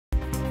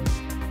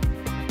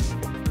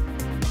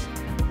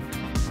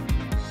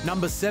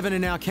Number 7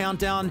 in our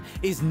countdown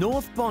is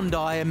North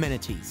Bondi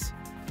amenities.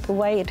 The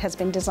way it has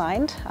been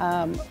designed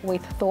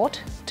with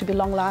thought to be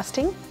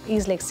long-lasting,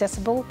 easily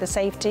accessible, the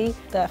safety,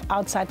 the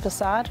outside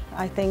facade,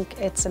 I think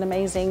it's an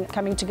amazing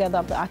coming together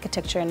of the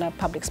architecture in a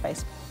public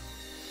space.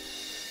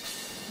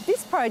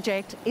 This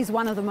project is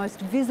one of the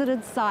most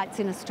visited sites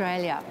in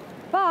Australia,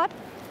 but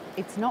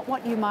it's not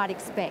what you might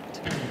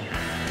expect.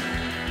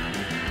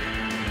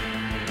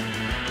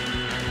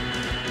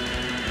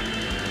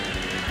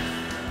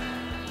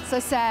 So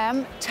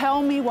Sam,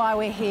 tell me why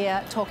we're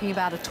here talking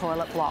about a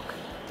toilet block.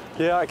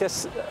 Yeah, I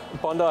guess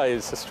Bondi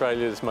is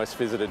Australia's most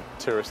visited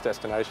tourist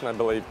destination. I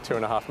believe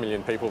 2.5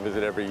 million people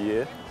visit every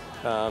year.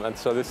 And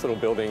so this little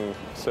building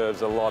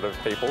serves a lot of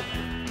people.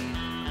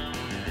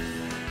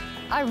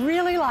 I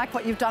really like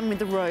what you've done with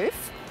the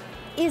roof.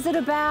 Is it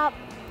about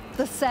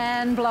the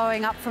sand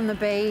blowing up from the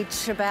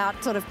beach,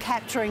 about sort of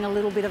capturing a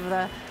little bit of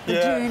the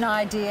dune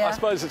idea? I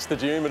suppose it's the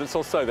dune, but it's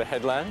also the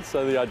headlands.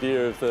 So the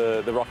idea of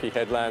the rocky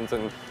headlands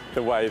and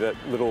the way that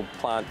little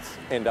plants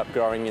end up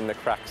growing in the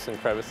cracks and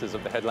crevices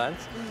of the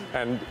headlands.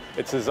 And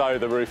it's as though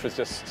the roof is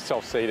just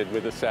self-seated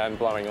with the sand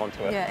blowing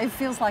onto it. Yeah, it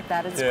feels like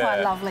that. It's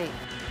quite lovely.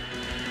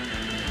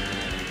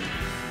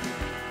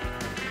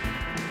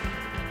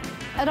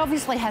 It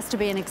obviously has to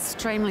be an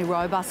extremely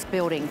robust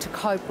building to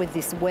cope with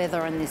this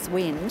weather and this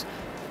wind.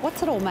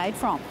 What's it all made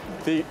from?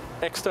 The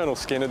external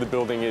skin of the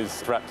building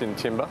is wrapped in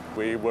timber.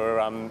 We were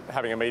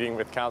having a meeting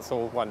with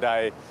council one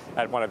day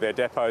at one of their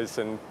depots,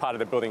 and part of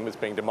the building was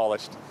being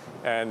demolished,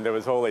 and there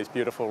was all these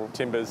beautiful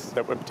timbers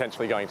that were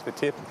potentially going to the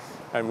tip,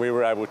 and we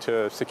were able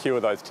to secure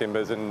those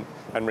timbers and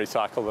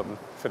recycle them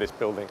for this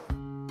building.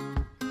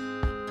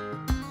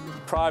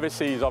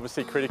 Privacy is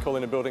obviously critical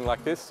in a building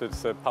like this.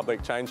 It's a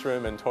public change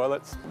room and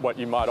toilets. What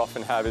you might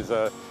often have is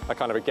a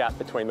kind of a gap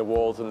between the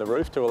walls and the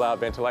roof to allow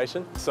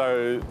ventilation.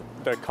 So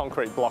the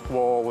concrete block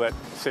wall that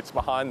sits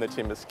behind the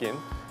timber skin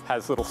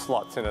has little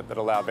slots in it that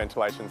allow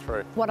ventilation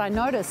through. What I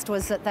noticed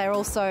was that they're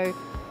also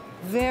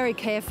very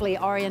carefully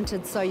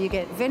oriented so you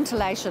get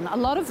ventilation, a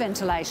lot of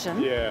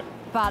ventilation,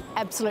 but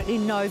absolutely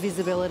no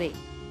visibility.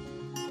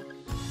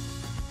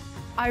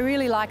 I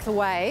really like the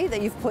way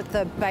that you've put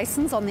the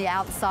basins on the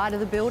outside of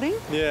the building.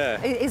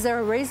 Yeah. Is there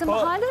a reason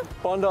behind it?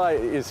 Bondi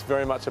is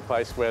very much a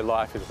place where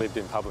life is lived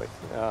in public.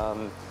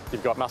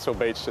 You've got Muswell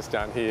Beach just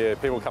down here,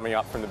 people coming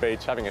up from the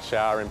beach, having a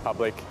shower in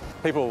public.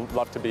 People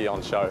love to be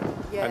on show.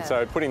 Yeah. And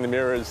so putting the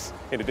mirrors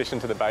in addition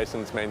to the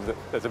basins means that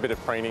there's a bit of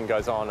preening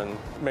goes on, and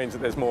means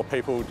that there's more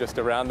people just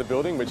around the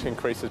building, which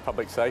increases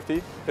public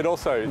safety. It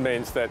also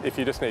means that if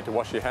you just need to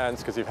wash your hands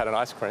because you've had an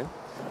ice cream,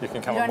 you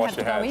can come and wash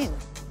your hands. You don't have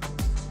to go in.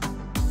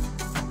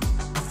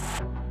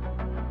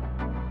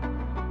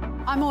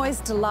 I'm always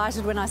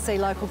delighted when I see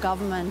local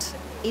government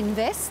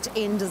invest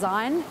in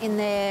design in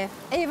their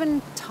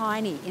even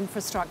tiny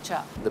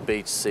infrastructure. The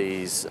beach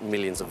sees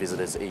millions of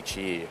visitors each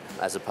year,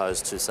 as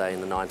opposed to, say, in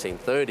the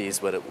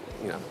 1930s, where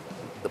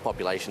the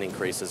population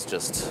increase is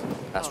just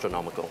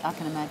astronomical. I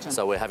can imagine.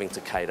 So we're having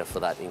to cater for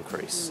that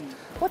increase.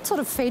 What sort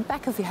of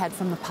feedback have you had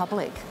from the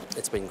public?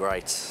 It's been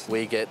great.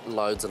 We get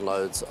loads and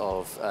loads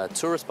of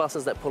tourist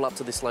buses that pull up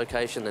to this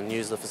location and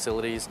use the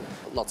facilities.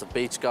 Lots of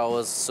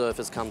beachgoers,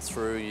 surfers come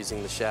through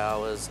using the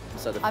showers.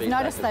 So I've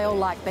noticed they all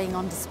like being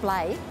on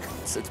display.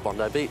 It's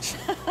Bondi Beach.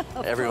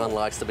 Everyone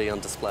likes to be on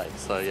display,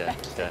 so yeah.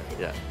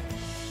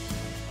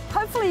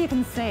 Hopefully you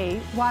can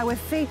see why we're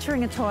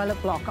featuring a toilet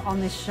block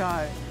on this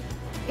show.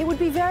 It would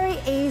be very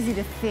easy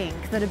to think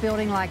that a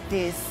building like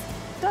this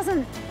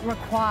doesn't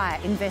require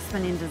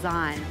investment in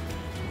design.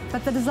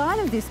 But the design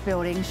of this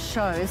building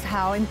shows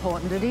how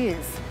important it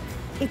is.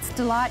 It's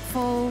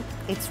delightful,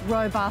 it's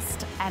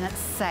robust, and it's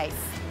safe.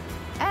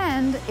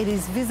 And it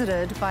is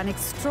visited by an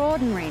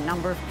extraordinary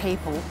number of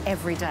people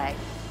every day.